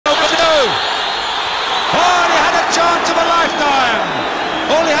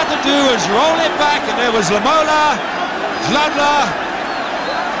to do was roll it back, and there was Lamola, Zladla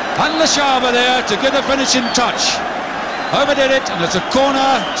and Lashava there to give the finishing touch. Overdid it, and it's a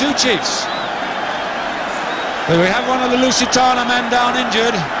corner to Chiefs. But we have one of the Lusitano men down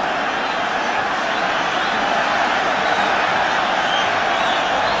injured.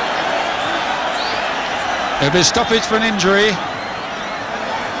 It'll be a stoppage for an injury.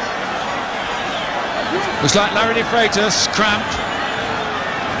 Looks like Larry De Freitas, cramp.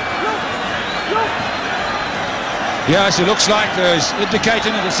 Yes, it looks like there's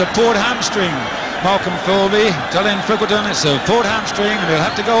indicating that it's a port hamstring. Malcolm Philby telling Frickleton it's a port hamstring and he'll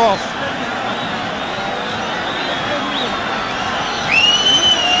have to go off.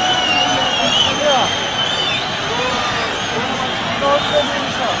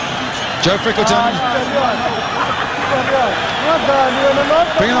 Joe Frickleton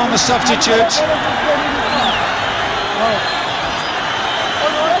bringing on the substitute.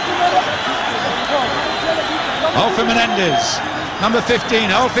 Alfie Menendez, number 15,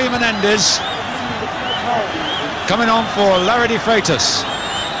 Alfie Menendez, coming on for Larry De Freitas.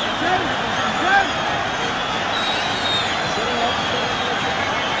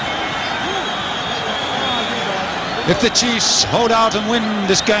 If the Chiefs hold out and win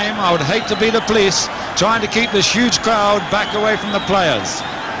this game, I would hate to be the police trying to keep this huge crowd back away from the players.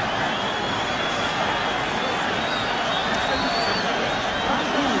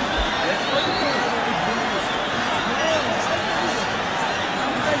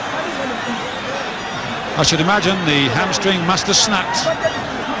 I should imagine the hamstring must have snapped.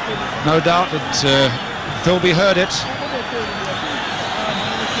 No doubt that Philby heard it.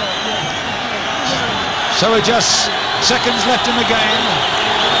 So we're just seconds left in the game.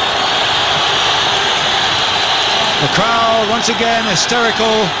 The crowd once again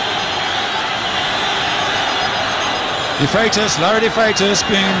hysterical. De Freitas, Larry De Freitas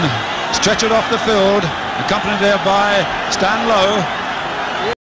being stretchered off the field, accompanied there by Stan Lowe.